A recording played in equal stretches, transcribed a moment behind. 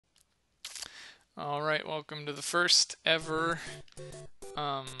All right, welcome to the first ever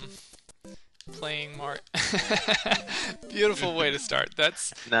um playing Mario. Beautiful way to start.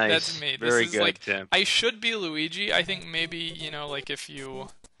 That's Nice. me. This Very is good, like Tim. I should be Luigi. I think maybe, like if you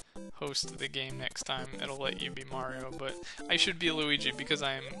host the game next time, it'll let you be Mario, but I should be Luigi because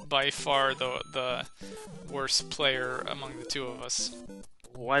I am by far the worst player among the two of us.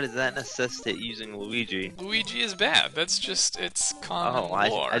 Why does that necessitate using Luigi? Luigi is bad. That's just it's Oh, common I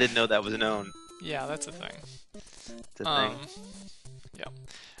lore. didn't know that was known. Yeah, that's a thing. It's a Um, thing.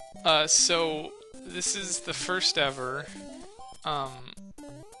 yeah. So this is the first ever. Um,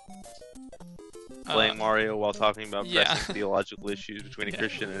 uh, Playing Mario while talking about yeah, pressing theological issues between a yeah,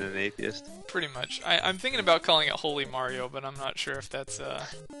 Christian and an atheist. pretty much. I'm thinking about calling it Holy Mario, but I'm not sure if that's.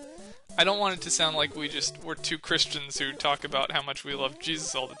 I don't want it to sound like we're two Christians who talk about how much we love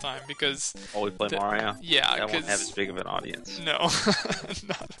Jesus all the time because. While we play The, Mario, yeah, that won't have as because big of an audience. no,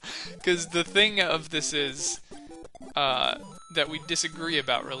 because the thing of this is that we disagree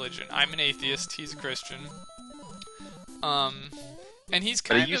about religion. I'm an atheist. He's a Christian. Um, and he's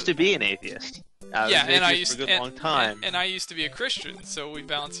But he kind used of to be an atheist. He yeah, was an and I atheist used for a good long time. and I used to be a Christian, so we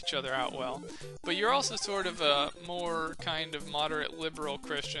balance each other out well. But you're also sort of a more kind of moderate liberal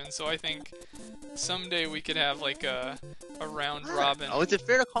Christian, so I think someday we could have like a round robin. Oh, is it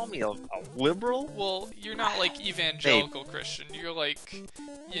fair to call me a liberal? Well, you're not like evangelical Christian. You're like,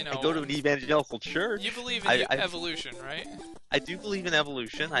 I go to an evangelical church. you believe in I evolution, right? I do believe in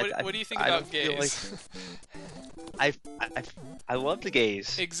evolution. What do you think I about don't feel like gays? I love the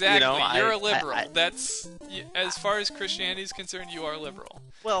gays. Exactly. You know, You're a liberal. I That's as far as Christianity is concerned, you are liberal.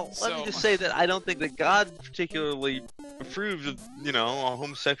 well, let So, me just say that I don't think that God particularly approves of, a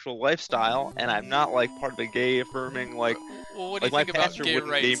homosexual lifestyle, and I'm not like part of the gay affirming well, what do you my think about pastor gay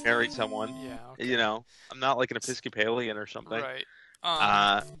wouldn't gay rights? marry someone. Yeah. Okay. I'm not like an Episcopalian or something. Right.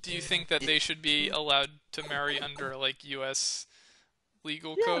 Uh, Do you think that they should be allowed to marry under like U.S.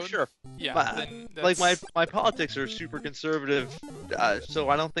 legal yeah, code? sure. Yeah. But Then like my that's my politics are super conservative, so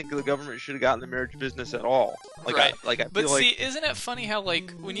I don't think the government should have gotten the marriage business at all. right. I But feel see, like isn't it funny how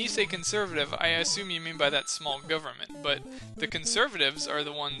like when you say conservative, I assume you mean by that small government, but the conservatives are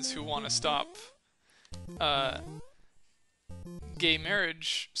the ones who want to stop uh, gay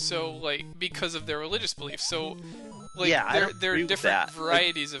marriage. So like because of their religious beliefs. So like yeah, I don't there are agree with different that.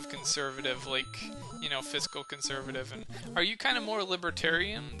 varieties of conservative, like fiscal conservative. And are you kind of more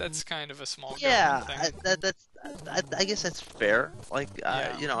libertarian? That's kind of a small Yeah, government thing. I guess that's fair.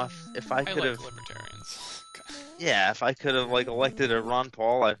 Yeah. If I I could like have, libertarians. yeah, if I could have elected a Ron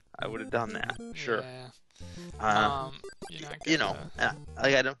Paul, I would have done that. Sure. Yeah. Uh, You're not you gonna.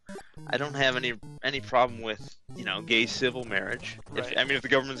 know, I don't have any problem with gay civil marriage. Right. If the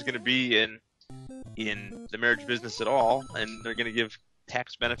government's going to be in the marriage business at all, and they're going to give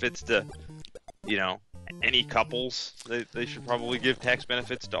tax benefits to you know any couples, they should probably give tax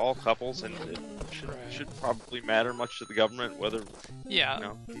benefits to all couples, and it Right. should probably matter much to the government whether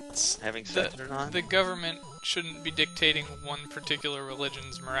Yeah. it's having The sex or not. the government shouldn't be dictating one particular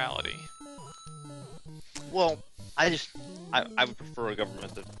religion's morality. Well, I would prefer a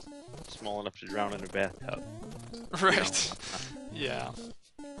government that's small enough to drown in a bathtub. Right. Yeah.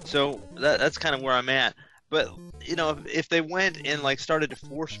 So that's kind of where I'm at. But if they went and started to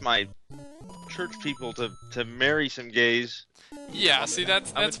force my church people to marry some gays, Yeah. See,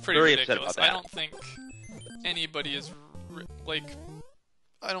 that's I'm pretty very upset ridiculous. about I that. don't think anybody is like.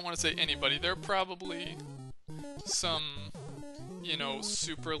 I don't want to say anybody. There are probably some,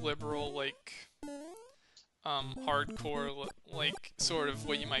 super liberal, like, hardcore, like, sort of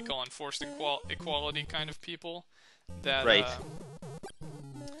what you might call enforced equality kind of people that, Right.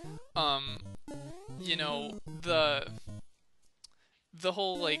 um, the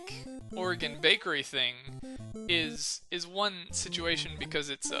whole like Oregon bakery thing is one situation because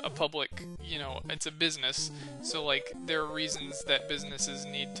it's a public, it's a business. So like there are reasons that businesses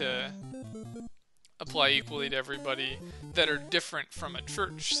need to apply equally to everybody that are different from a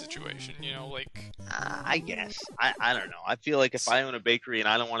church situation, like I guess I don't know. I feel like if I own a bakery and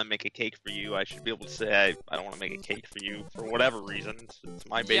I don't want to make a cake for you, I should be able to say I don't want to make a cake for you for whatever reason. It's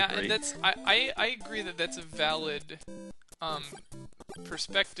my bakery. yeah, and that's I agree that that's a valid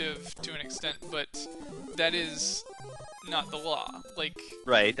perspective to an extent, but that is not the law. Like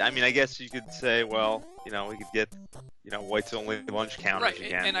Right. I mean, I guess you could say, well, we could get, whites only lunch counters right,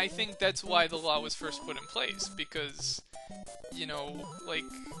 again. and I think that's why the law was first put in place because,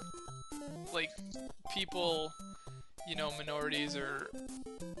 like people, minorities or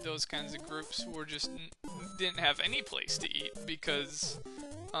those kinds of groups who were just didn't have any place to eat because,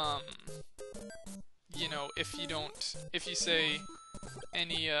 if you say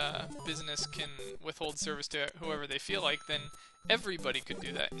any business can withhold service to whoever they feel like, then everybody could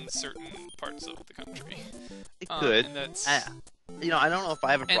do that in certain parts of the country. It could. And that's I don't know if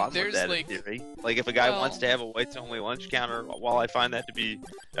I have a problem with there's, that in theory. Like, if a guy wants to have a whites-only lunch counter, while I find that to be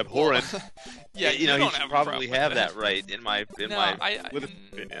abhorrent, yeah, he don't should have probably a problem have with that right, in my limited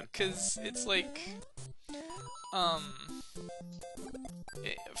opinion. Because it's like,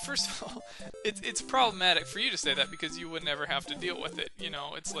 first of all, it's problematic for you to say that because you would never have to deal with it.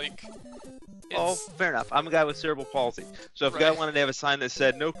 It's like. Oh, fair enough. I'm a guy with cerebral palsy, so if a guy wanted to have a sign that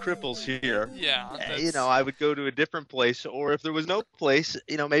said "No cripples here," I would go to a different place. Or if there was no place,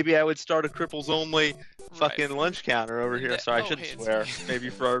 maybe I would start a cripples only fucking lunch counter over here. Sorry, I shouldn't swear. Maybe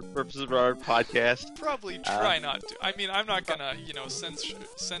for our purposes of our podcast. Probably try not to. I mean, I'm not gonna, censor.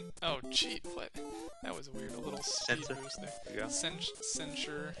 Oh, gee, what? That was weird. A little speed boost there. There you go.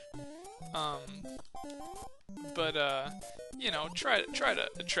 Censure. But try to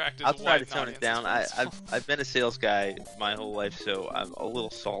attract as I'll try wide to tone an it down. audience as I've been a sales guy my whole life, so I'm a little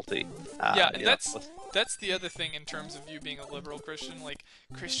salty. And that's the other thing in terms of you being a liberal Christian. Like,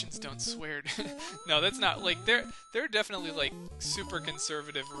 Christians don't swear. No, that's not like there are definitely like super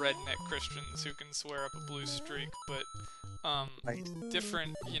conservative redneck Christians who can swear up a blue streak, but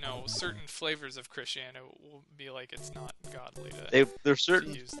different, certain flavors of Christianity will be like it's not godly to. There's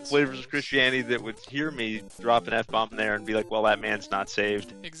certain flavors of Christianity that would hear me drop an F-bomb there and be like, well, that man's not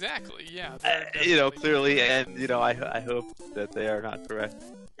saved. Exactly, yeah. Clearly, and I hope that they are not correct.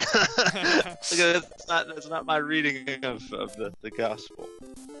 That's not my reading of the gospel.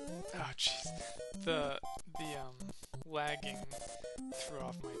 Oh, jeez. The lagging threw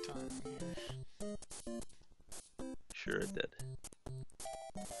off my tongue here. Sure it did.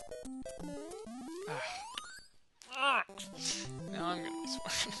 Now I'm gonna be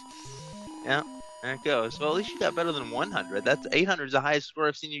swearing. Yeah, there it goes. Well, at least you got better than 100. That's 800 is the highest score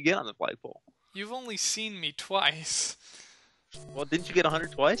I've seen you get on the flagpole. You've only seen me twice. Well, didn't you get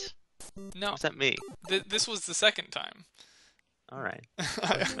 100 twice? No. Was that me? This was the second time. All right.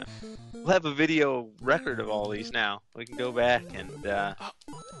 We'll have a video record of all these now. We can go back and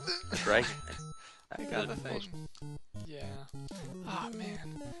that's right. I got it. Yeah. Oh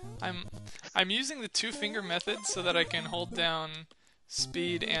man. I'm using the two-finger method so that I can hold down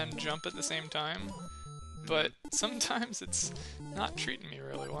speed and jump at the same time. But sometimes it's not treating me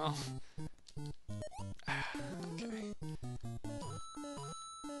really well. Okay.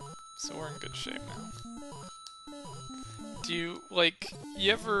 So we're in good shape now. Do you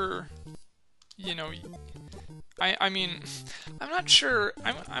ever, I mean, I'm not sure,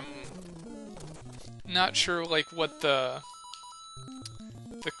 I'm not sure, like, what the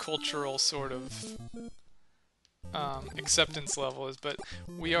cultural sort of, acceptance level is, but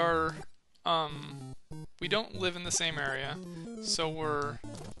we are, we don't live in the same area, so we're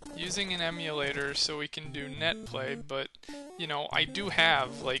using an emulator so we can do net play, but, I do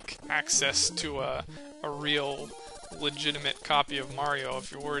have, like, access to a real legitimate copy of Mario if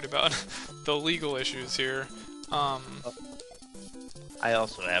you're worried about the legal issues here. I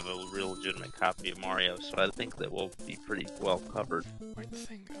also have a real legitimate copy of Mario, so I think that we'll be pretty well covered. Where'd the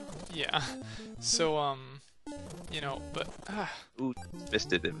thing go? Yeah. So, but... Ooh,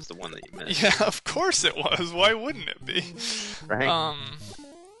 missed it. It was the one that you missed. Yeah, of course it was. Why wouldn't it be? Right?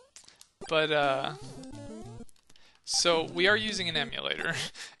 But, so we are using an emulator,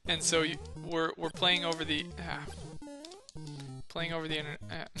 and so we're playing over the... playing over the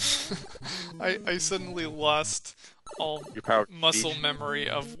internet. I suddenly lost all muscle memory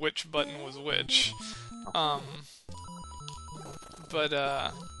of which button was which. But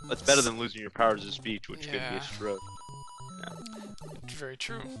that's better than losing your powers of speech, which could be a stroke. Yeah. Very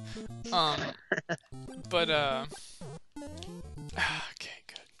true. But okay,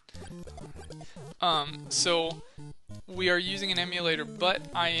 good. So we are using an emulator, but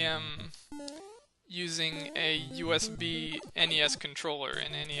I am using a USB NES controller,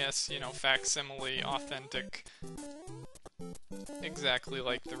 an NES, facsimile, authentic, exactly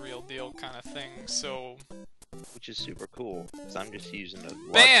like the real deal kind of thing, so... Which is super cool, because I'm just using a...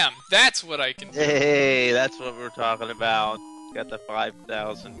 BAM! That's what I can do! Hey, that's what we're talking about. Got the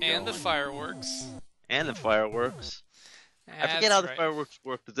 5,000 And the fireworks. And the fireworks. I forget how the fireworks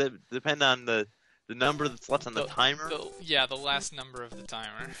work. Does it depend on the number that's left on the timer? The last number of the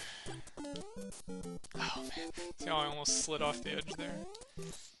timer. Oh man, see how I almost slid off the edge there?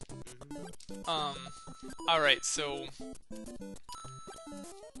 Alright, so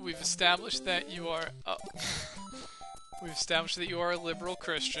we've established that you are we've established that you are a liberal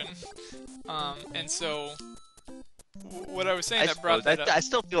Christian. And so what I was saying brought that up. I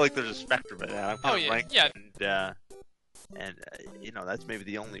still feel like there's a spectrum in that. I'm kind of ranked, yeah. And that's maybe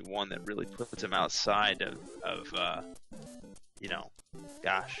the only one that really puts him outside of you know,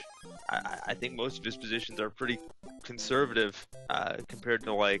 gosh, I think most of his positions are pretty conservative compared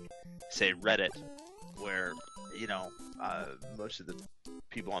to, like, say, Reddit, where, most of the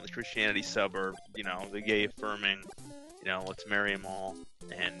people on the Christianity sub are, the gay affirming, let's marry them all,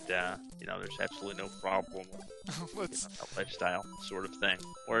 and, there's absolutely no problem with that lifestyle sort of thing.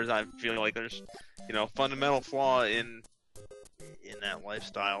 Whereas I feel like there's, fundamental flaw in that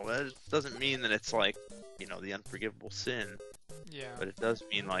lifestyle. That doesn't mean that it's like, the unforgivable sin. Yeah. But it does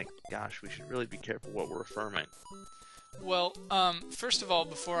mean, like, gosh, we should really be careful what we're affirming. Well, first of all,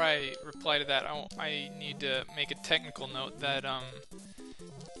 before I reply to that, I need to make a technical note that,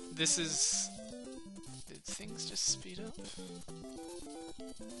 this is... Did things just speed up?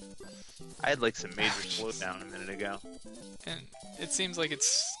 I had, like, some major slowdown a minute ago. And it seems like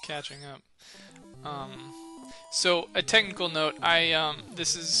it's catching up. So, a technical note,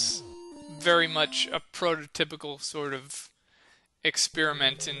 this is very much a prototypical sort of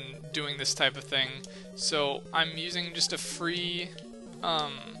experiment in doing this type of thing. So I'm using just a free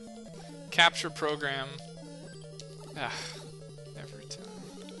capture program every time,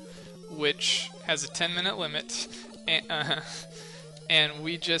 which has a 10-minute limit, and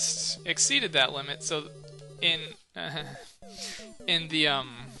we just exceeded that limit. So in the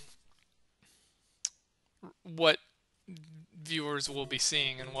what viewers will be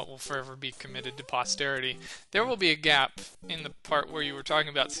seeing and what will forever be committed to posterity, there will be a gap in the part where you were talking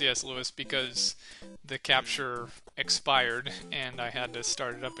about C.S. Lewis because the capture expired and I had to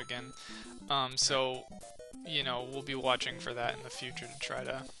start it up again. So, we'll be watching for that in the future to try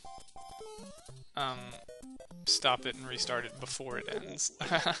to stop it and restart it before it ends.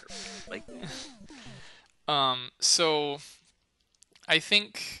 So, I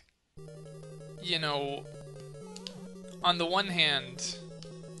think, on the one hand,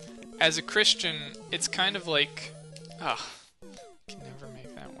 as a Christian, it's kind of like, I can never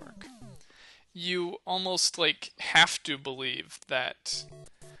make that work. You almost, like, have to believe that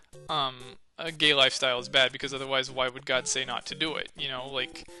a gay lifestyle is bad, because otherwise why would God say not to do it?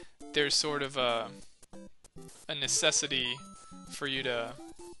 Like, there's sort of a necessity for you to...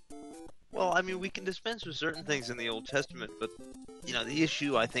 Well, I mean, we can dispense with certain things in the Old Testament, but, the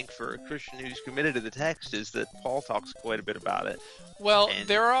issue, I think, for a Christian who's committed to the text is that Paul talks quite a bit about it. Well,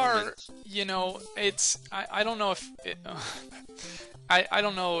 there are, it's... I don't know if... I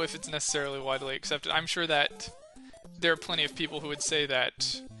don't know if it's necessarily widely accepted. I'm sure that there are plenty of people who would say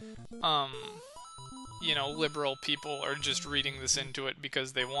that, liberal people are just reading this into it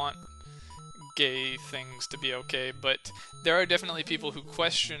because they want gay things to be okay, but there are definitely people who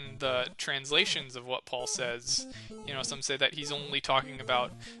question the translations of what Paul says. Some say that he's only talking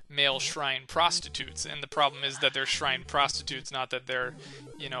about male shrine prostitutes, and the problem is that they're shrine prostitutes, not that they're,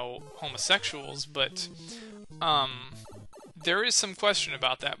 homosexuals, but there is some question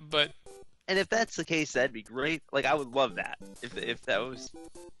about that, but... And if that's the case, that'd be great. Like, I would love that, if that was,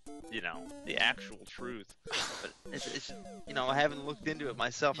 the actual truth. But it's I haven't looked into it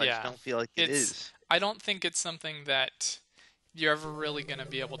myself. Yeah, I just don't feel like it is. I don't think it's something that you're ever really going to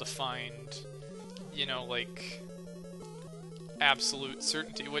be able to find, like, absolute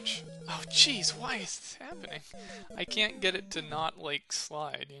certainty, which... Oh, jeez, why is this happening? I can't get it to not, like,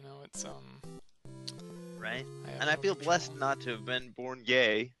 slide, it's, Right? And I feel blessed not to have been born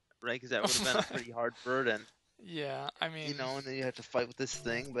gay, right? Because that would have been a pretty hard burden. Yeah, I mean... and then you have to fight with this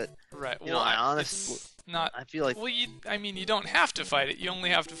thing, but... Right, well, I feel like... Well, you don't have to fight it. You only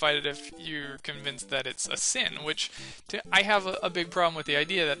have to fight it if you're convinced that it's a sin, which... I have a big problem with the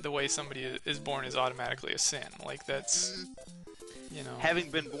idea that the way somebody is born is automatically a sin. Like, that's...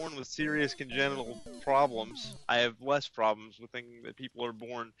 Having been born with serious congenital problems, I have less problems with thinking that people are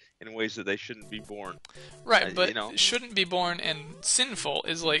born in ways that they shouldn't be born. Right, but shouldn't be born and sinful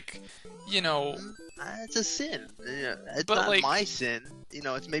is like, It's a sin. It's but not like, my sin.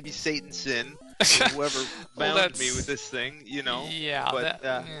 It's maybe Satan's sin. Whoever bound me with this thing, Yeah,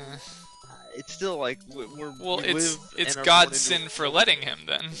 But it's still like it's God's sin for letting him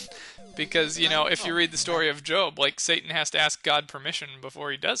then. Because, if you read the story of Job, like, Satan has to ask God permission before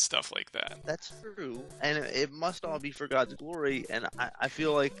he does stuff like that. That's true, and it must all be for God's glory, and I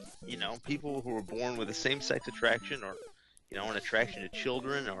feel like, people who are born with a same-sex attraction or, an attraction to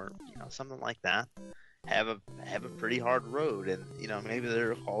children or, something like that, have a pretty hard road, and, maybe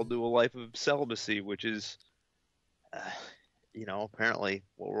they're called to a life of celibacy, which is, apparently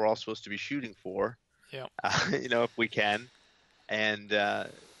what we're all supposed to be shooting for, yeah. If we can, and,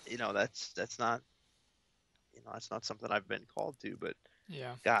 that's not, that's not something I've been called to, but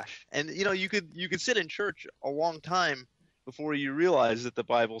yeah, gosh, and you could sit in church a long time before you realize that the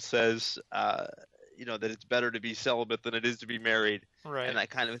Bible says, that it's better to be celibate than it is to be married, and Right. that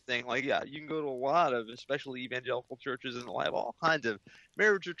kind of thing. Like, yeah, you can go to a lot of, especially evangelical churches, and they'll have all kinds of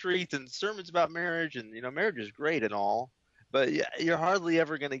marriage retreats and sermons about marriage, and marriage is great and all, but yeah, you're hardly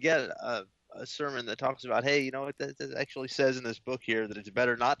ever going to get a sermon that talks about, hey, it actually says in this book here that it's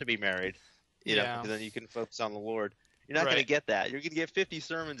better not to be married, Yeah. because then you can focus on the Lord. You're not going to Right. get that. You're going to get 50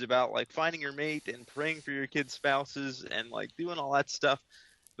 sermons about like finding your mate and praying for your kids' spouses and like doing all that stuff,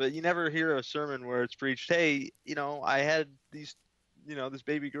 but you never hear a sermon where it's preached, hey, I had this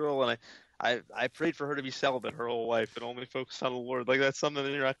baby girl, and I prayed for her to be celibate her whole life and only focus on the Lord. Like, that's something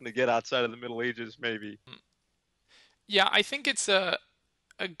that you're not going to get outside of the Middle Ages, maybe. Yeah, I think it's a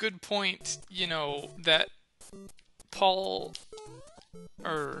good point, that Paul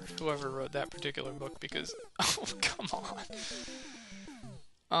or whoever wrote that particular book, because oh, come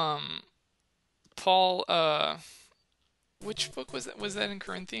on. Paul, which book was that? Was that in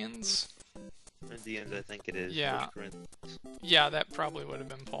Corinthians? Corinthians, I think it is. Yeah. First Corinthians. Yeah, that probably would have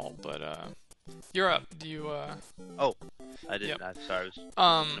been Paul, but you're up. Do you Oh, I didn't. Yep. I'm sorry.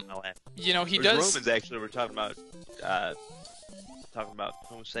 I was Um, my laugh. he It was does. Romans, actually. We're talking about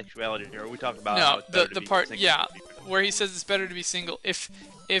homosexuality here. We talked about how No, it's better to the be part, single yeah, than to be where he says it's better to be single.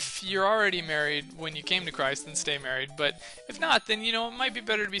 If you're already married when you came to Christ, then stay married. But if not, then it might be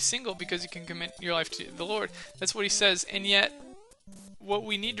better to be single because you can commit your life to the Lord. That's what he says. And yet, what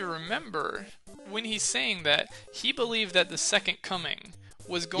we need to remember when he's saying that, he believed that the second coming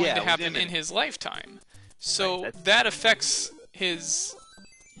was going Yeah, to it was happen in imminent. his lifetime. Right. So That's that affects his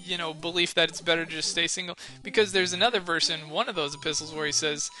belief that it's better to just stay single, because there's another verse in one of those epistles where he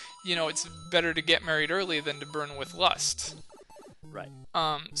says, it's better to get married early than to burn with lust. right.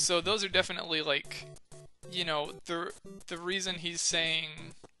 So those are definitely like, the reason he's saying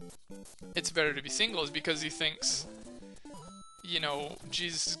it's better to be single is because he thinks,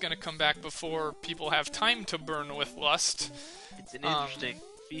 Jesus is going to come back before people have time to burn with lust. It's an Um, interesting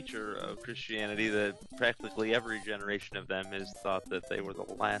feature of Christianity that practically every generation of them is thought that they were the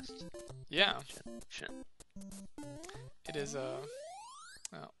last yeah, generation. it is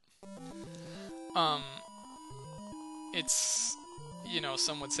well, um, it's,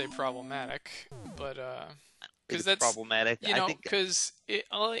 some would say problematic, but because It's that's, problematic. I think because it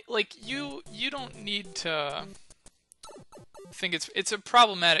like you don't need to think it's a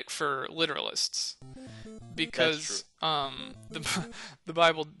problematic for literalists, that's true. because the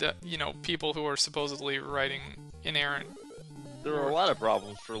Bible, people who are supposedly writing inerrant. There are a lot of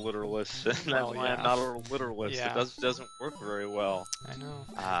problems for literalists, and that's Well, why I'm yeah, not a literalist. yeah, It doesn't work very well. I know.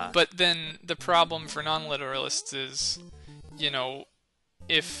 Uh, But then the problem for non-literalists is,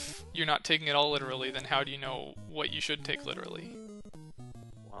 if you're not taking it all literally, then how do you know what you should take literally?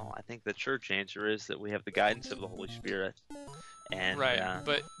 well, I think the church answer is that we have the guidance of the Holy Spirit, and Right.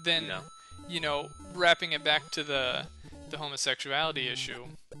 But then, you know, wrapping it back to the homosexuality issue,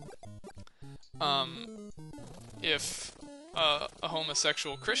 if a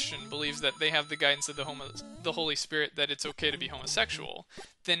homosexual Christian believes that they have the guidance of the Holy Spirit that it's okay to be homosexual,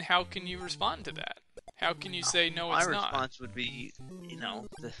 then how can you respond to that? How can you say no, my it's not? response would be,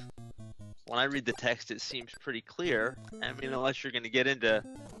 when I read the text, it seems pretty clear. I mean, unless you're going to get into,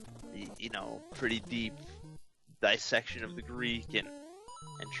 pretty deep dissection of the Greek and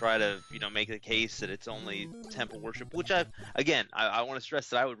try to, make the case that it's only temple worship, which I want to stress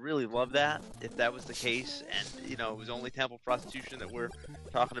that I would really love that if that was the case, and, it was only temple prostitution that we're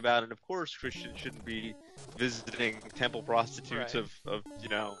talking about, and of course Christians shouldn't be visiting temple prostitutes Right. of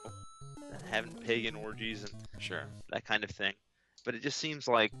having pagan orgies and Sure. that kind of thing. But it just seems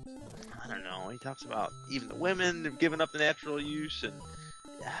like, I don't know, he talks about even the women have given up the natural use, and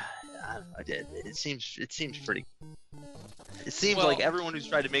I don't know, it seems pretty. It seems Well, like everyone who's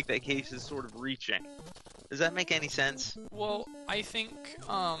tried to make that case is sort of reaching. Does that make any sense? well, I think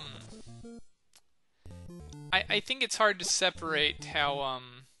I think it's hard to separate how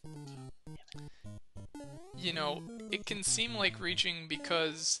it can seem like reaching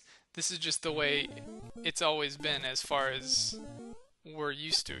because this is just the way it's always been as far as we're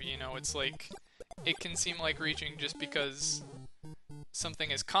used to, it's like it can seem like reaching just because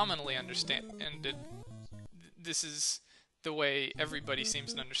something is commonly understood. This is the way everybody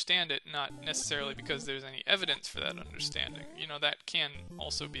seems to understand it, not necessarily because there's any evidence for that understanding. That can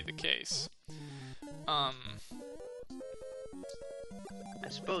also be the case. I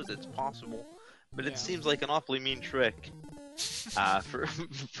suppose it's possible, but Yeah. it seems like an awfully mean trick for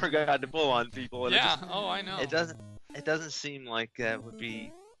for God to pull on people, and Yeah, oh, I know. it doesn't seem like that would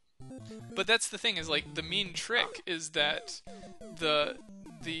be. But that's the thing, is like the mean trick is that the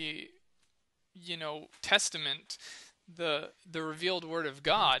Testament, the revealed word of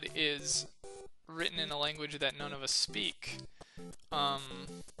God is written in a language that none of us speak. Um,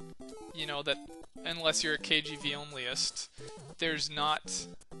 that unless you're a KGV onlyist, there's not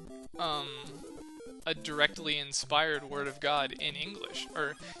um, a directly inspired word of God in English.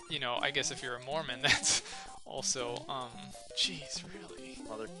 Or, I guess if you're a Mormon, that's also, jeez, really.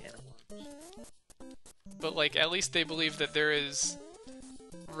 Mother can of worms. But, like, at least they believe that there is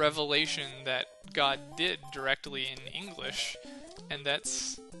revelation that God did directly in English, and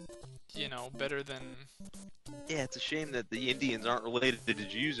that's, better than... Yeah, it's a shame that the Indians aren't related to the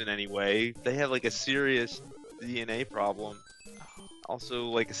Jews in any way. They have, like, a serious DNA problem. Also,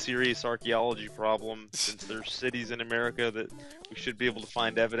 like, a serious archaeology problem, since there's cities in America that we should be able to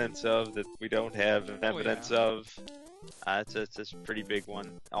find evidence of that we don't have evidence of. It's a pretty big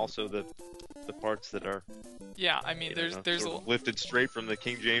one. Also, the parts that are there's sort of lifted straight from the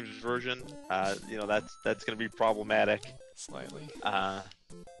King James version. That's going to be problematic slightly.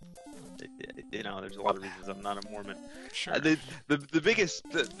 There's a lot of reasons I'm not a Mormon. Sure. The biggest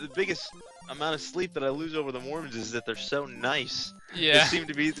amount of sleep that I lose over the Mormons is that they're so nice. Yeah.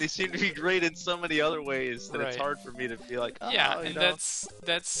 They seem to be great in so many other ways that it's Right. hard for me to be like,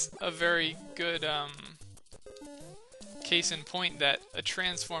 that's a very good case in point that a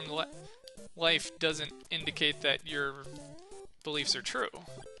transformed life doesn't indicate that your beliefs are true.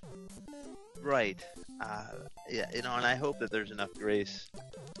 Right. And I hope that there's enough grace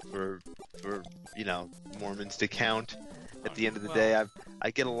for Mormons to count. At the end of the day,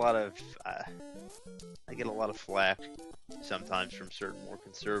 I get a lot of flack sometimes from certain more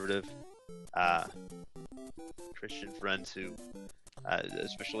conservative Christian friends who,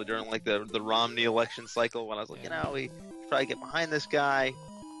 especially during like the Romney election cycle, when I was like, we probably get behind this guy.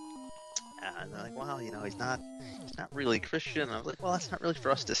 And they're like, well, he's not really Christian. And I was like, well, that's not really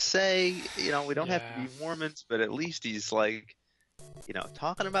for us to say. We don't have to be Mormons, but at least he's like,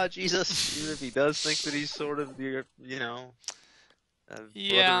 talking about Jesus, even if he does think that he's sort of the, brother of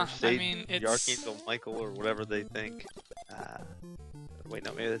Satan, the Archangel Michael or whatever they think. Wait,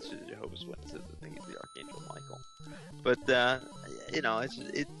 no, maybe that's Jehovah's Witnesses. I think it's the Archangel Michael. But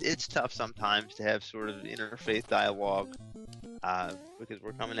it's tough sometimes to have sort of interfaith dialogue. Because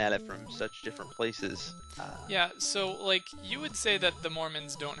we're coming at it from such different places. So, like, you would say that the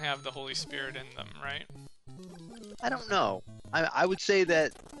Mormons don't have the Holy Spirit in them, right? I don't know. I would say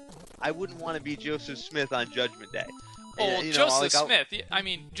that I wouldn't want to be Joseph Smith on Judgment Day. Joseph Smith.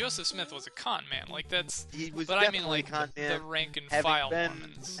 Joseph Smith was a con man. Like, that's... He was but definitely I mean, like, a con man. the rank-and-file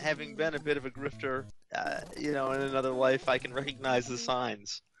Mormons. Having been a bit of a grifter, in another life, I can recognize the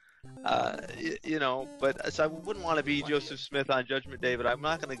signs. But so I wouldn't want to be Joseph Smith on Judgment Day, but I'm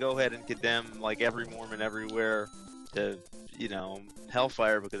not going to go ahead and condemn like every Mormon everywhere to,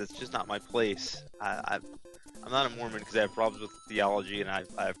 hellfire, because it's just not my place. I'm not a Mormon because I have problems with theology, and I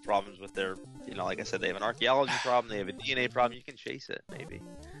have problems with their, like I said, they have an archaeology problem, they have a DNA problem. You can chase it, maybe.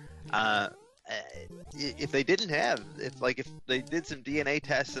 If they didn't have, if they did some DNA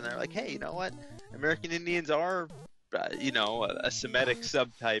tests and they're like, hey, you know what, American Indians are a Semitic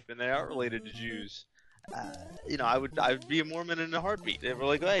subtype, and they are related to Jews. I would be a Mormon in a heartbeat. They were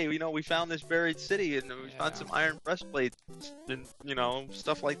like, hey, we found this buried city, and we found some iron breastplates, and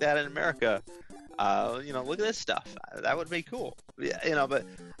stuff like that in America. Look at this stuff. That would be cool. But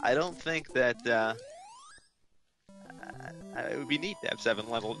I don't think that it would be neat to have 7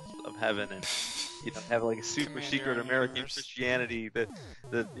 levels of heaven and have like a super secret American Christianity that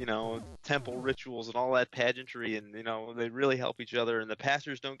temple rituals and all that pageantry, and they really help each other, and the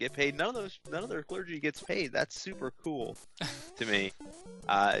pastors don't get paid. None of their clergy gets paid. That's super cool to me.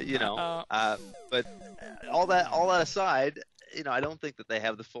 But all that aside, I don't think that they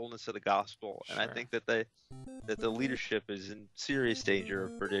have the fullness of the gospel, and I think that the leadership is in serious danger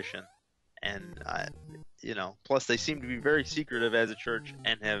of perdition. And plus they seem to be very secretive as a church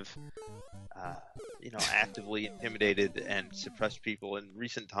and have actively intimidated and suppressed people in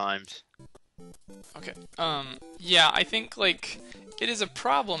recent times. Okay. I think like it is a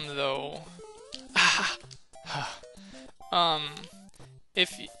problem though.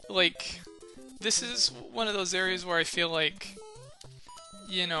 If like this is one of those areas where I feel like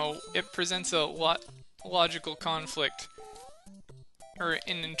it presents a logical conflict or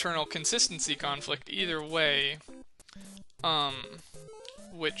an internal consistency conflict either way,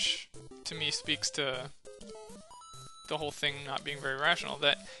 which to me speaks to the whole thing not being very rational.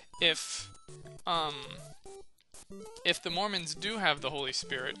 That if the Mormons do have the Holy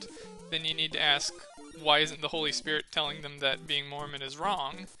Spirit, then you need to ask, why isn't the Holy Spirit telling them that being Mormon is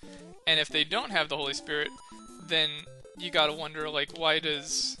wrong? And if they don't have the Holy Spirit, then you gotta wonder, like, why do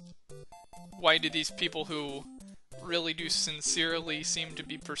these people who really do sincerely seem to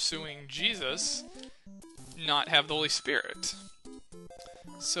be pursuing Jesus not have the Holy Spirit.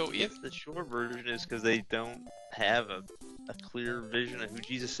 So If the short version is because they don't have a clear vision of who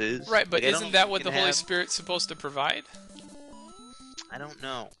Jesus is. right, but Like, I don't know isn't if that you what the can Holy have. Spirit's supposed to provide? I don't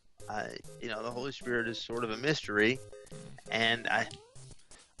know. The Holy Spirit is sort of a mystery, and I'm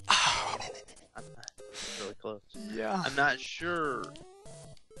not really close. Yeah. I'm not sure,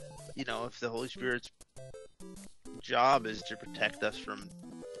 if the Holy Spirit's job is to protect us from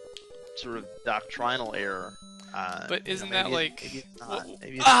sort of doctrinal error. But isn't that maybe like... maybe it's Well, not.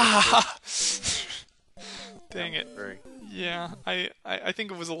 Maybe it's ah! Dang just it. very Yeah, I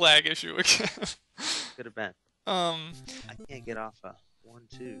think it was a lag issue again. could have been. Um, I can't get off a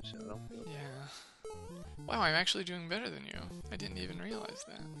 1-2, so don't feel bad. yeah. Wow, I'm actually doing better than you. I didn't even realize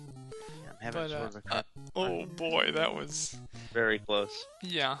that. Yeah, I'm having But, sort of a crap. oh boy, that was... Very close.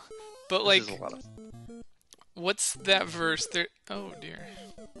 Yeah. But This like, is a lot of what's that verse there? Oh dear.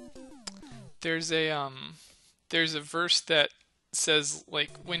 There's a verse that says,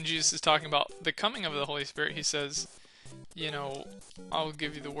 like, when Jesus is talking about the coming of the Holy Spirit, he says, I'll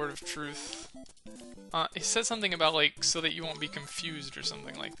give you the word of truth. He says something about, like, so that you won't be confused or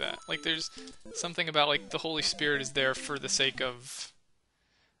something like that. Like, there's something about, like, the Holy Spirit is there for the sake of,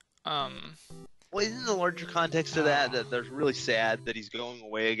 Well, isn't the larger context of that they're really sad that he's going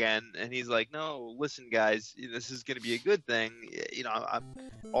away again, and he's like, no, listen, guys, this is going to be a good thing.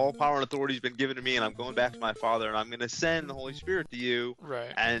 All power and authority has been given to me, and I'm going back to my Father, and I'm going to send the Holy Spirit to you,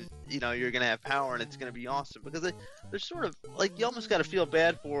 right. and, you're going to have power, and it's going to be awesome. Because they're sort of, like, you almost got to feel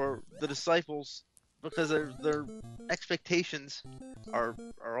bad for the disciples, because their expectations are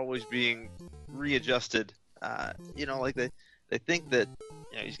always being readjusted. Like they think that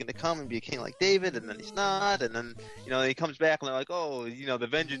he's going to come and be a king like David, and then he's not, and then he comes back and they're like, oh, the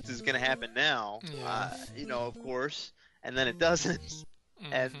vengeance is going to happen now, of course, and then it doesn't,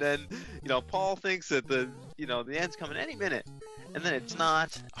 and then Paul thinks that the end's coming any minute, and then it's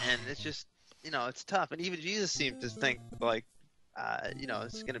not, and it's just it's tough, and even Jesus seemed to think like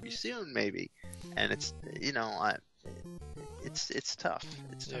it's going to be soon maybe, and it's it's tough.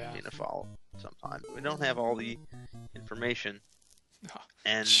 It's tough being a follower sometimes. We don't have all the information,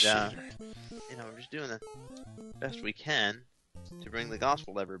 and we're just doing the best we can to bring the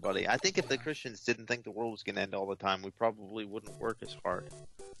gospel to everybody. I think if the Christians didn't think the world was going to end all the time, we probably wouldn't work as hard.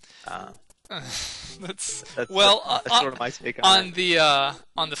 That's sort of my take on it.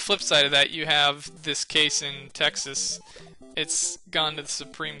 On the flip side of that, you have this case in Texas. It's gone to the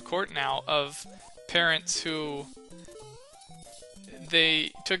Supreme Court now of parents who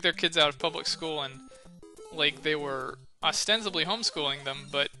they took their kids out of public school and like they were ostensibly homeschooling them,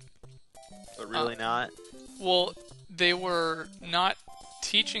 but really not. Well, they were not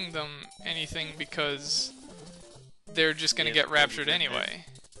teaching them anything because they're just going to get raptured anyway.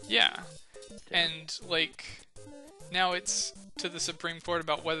 Yeah. And like now it's to the Supreme Court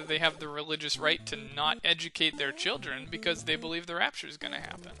about whether they have the religious right to not educate their children because they believe the rapture is going to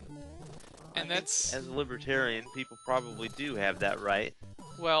happen. And that's, as a libertarian, people probably do have that right.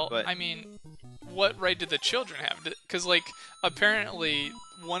 Well, I mean, what right do the children have? Because, like, apparently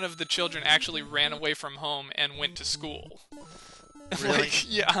one of the children actually ran away from home and went to school. Really?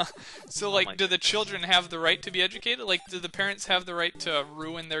 Yeah. So, like, do the goodness. children have the right to be educated? Like, do the parents have the right to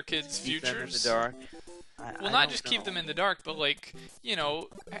ruin their kids' Keep them in futures? the dark. Well, not just keep them in the dark, but, like,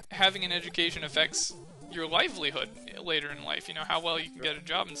 having an education affects your livelihood later in life, how well you can get a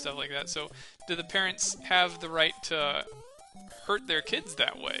job and stuff like that. So do the parents have the right to hurt their kids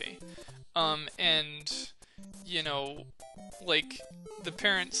that way? And like the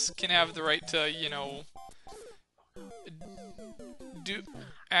parents can have the right to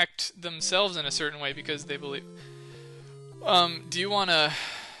act themselves in a certain way because they believe. Do you want to,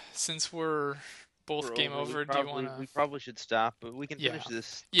 since we're both game over, do you want to? We probably should stop, but we can finish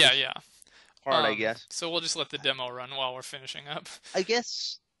this. Yeah. Part, I guess. So we'll just let the demo run while we're finishing up. I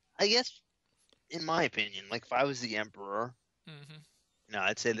guess, in my opinion, like if I was the emperor,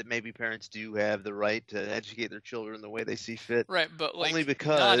 I'd say that maybe parents do have the right to educate their children the way they see fit. Right, but like only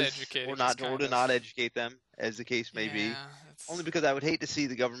because not educating or to not educate them, as the case may be. Only because I would hate to see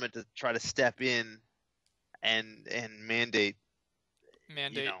the government to try to step in and mandate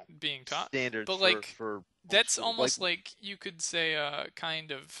being taught standards. But like for that's almost like you could say a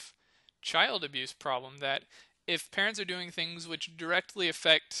kind of child abuse problem, that if parents are doing things which directly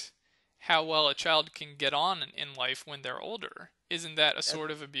affect how well a child can get on in life when they're older, isn't that a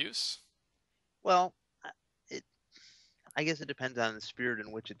sort of abuse? Well, I guess it depends on the spirit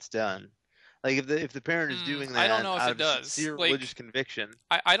in which it's done. Like if the parent is doing that I don't know if out it of does. sincere Like, religious conviction,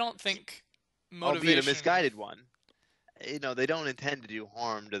 I don't think motivation, albeit a misguided one. they don't intend to do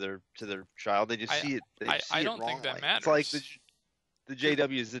harm to their child. They just I see it. They I see it don't think that wrongly. It's like matters. the 'Cause-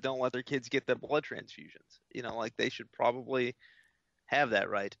 JWs that don't let their kids get their blood transfusions. Like they should probably have that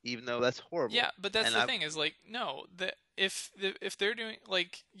right, even though that's horrible. yeah, but that's And the I, thing is like no, that if they're doing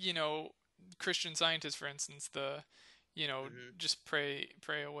like, Christian Scientists, for instance, the mhm, just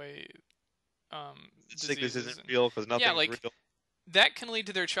pray away sickness diseases, isn't and real because yeah, nothing's like real. that can lead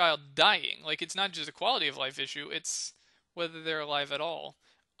to their child dying. Like it's not just a quality of life issue, it's whether they're alive at all.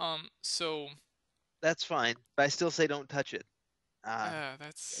 So That's fine, but I still say don't touch it. Uh,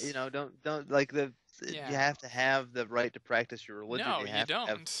 that's don't like you yeah. have to have the right to practice your religion. No, You you have to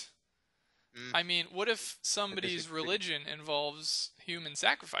have. don't. Mm, I mean, what if I somebody's disagree. religion involves human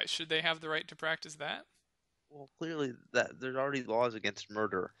sacrifice? Should they have the right to practice that? Well, clearly that there's already laws against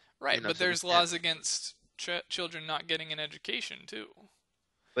murder. Right, but So we there's can't. laws against children not getting an education too.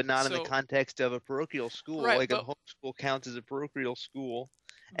 But not in the So, context of a parochial school. right, Like a homeschool counts as a parochial school,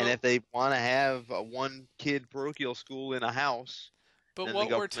 and but if they want to have a one kid parochial school in a house, but then the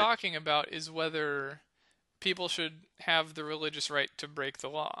what we're government. talking about is whether people should have the religious right to break the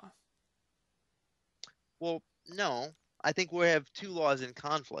law. Well, no, I think we have two laws in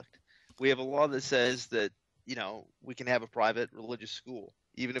conflict. We have a law that says that we can have a private religious school,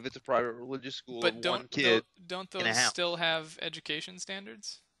 even if it's a private religious school of But one kid don't in a those still house. have education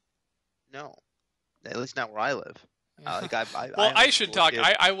standards? No, at least not where I live. Yeah. Like I Well, I should homeschool a talk. kid.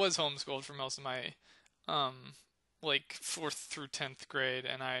 I was homeschooled for most of my um like 4th through 10th grade,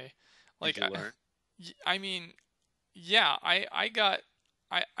 and Did like you learn? I mean, yeah, I got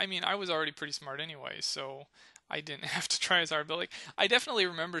I mean, I was already pretty smart anyway, so I didn't have to try as hard. But like, I definitely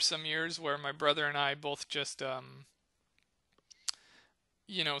remember some years where my brother and I both just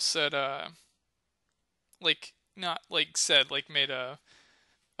said like not like said like made a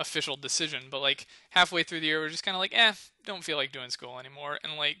official decision, but like halfway through the year we're just kind of like, don't feel like doing school anymore,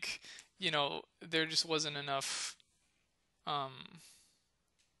 and like, there just wasn't enough. Um,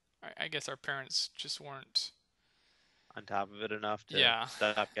 I guess our parents just weren't. On top of it enough to Yeah,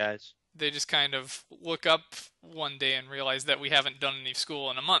 stop guys. they just kind of look up one day and realize that we haven't done any school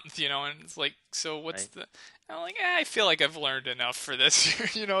in a month, and it's like, so what's Right? the? I'm like, I feel like I've learned enough for this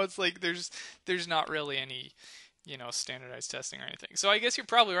year, It's like there's not really any, standardized testing or anything. So I guess you're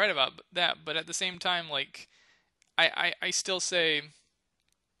probably right about that, but at the same time, like, I still say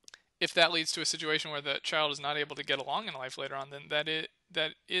if that leads to a situation where the child is not able to get along in life later on, then that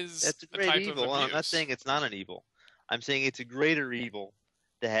is That's a a great type of evil. And I'm not abuse. saying it's not an evil. I'm saying it's a greater evil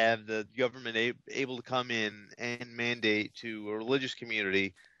to have the government able to come in and mandate to a religious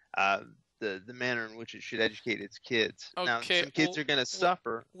community uh, the manner in which it should educate its kids. Now, Okay, some kids well, are going to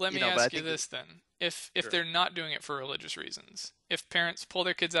suffer, let me but I ask you think this then. If sure. they're not doing it for religious reasons, if parents pull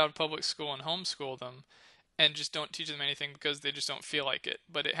their kids out of public school and homeschool them and just don't teach them anything because they just don't feel like it,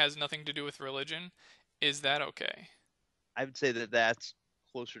 but it has nothing to do with religion, is that okay? I would say that that's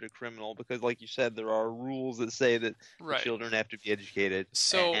closer to criminal because, like you said, there are rules that say that the Right. children have to be educated,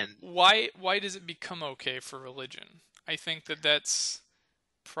 So and why does it become okay for religion? I think that that's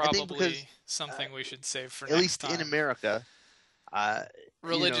I think because probably uh, something we should save for at next least in time. America, uh,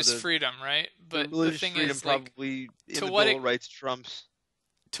 Religious the freedom, right? the But the religious thing freedom is, like, probably in to the what Bill of Rights trumps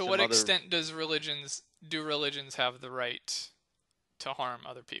to some what other. extent do religions have the right to harm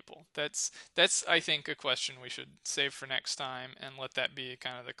other people? That's I think a question we should save for next time and let that be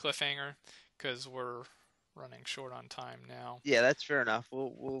kind of the cliffhanger because we're running short on time now. Yeah, that's fair enough.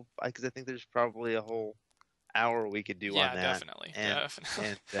 We'll because I think there's probably a whole hour we could do on Yeah, that, definitely, and definitely.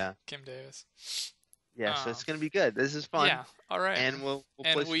 and Kim Davis. yeah, so Um, it's gonna be good. This is fun, yeah, all right. and we'll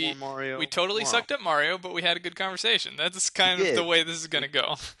play And some more we Mario totally tomorrow. sucked at Mario, but we had a good conversation. That's We kind of the did. way this is gonna We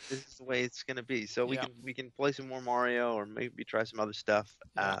go. This is the way it's gonna be. So we Yeah, can play some more Mario or maybe try some other stuff.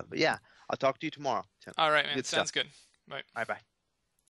 yeah. But yeah, I'll talk to you tomorrow, Tim. All right, man. Good stuff. Sounds good. Bye. Bye bye.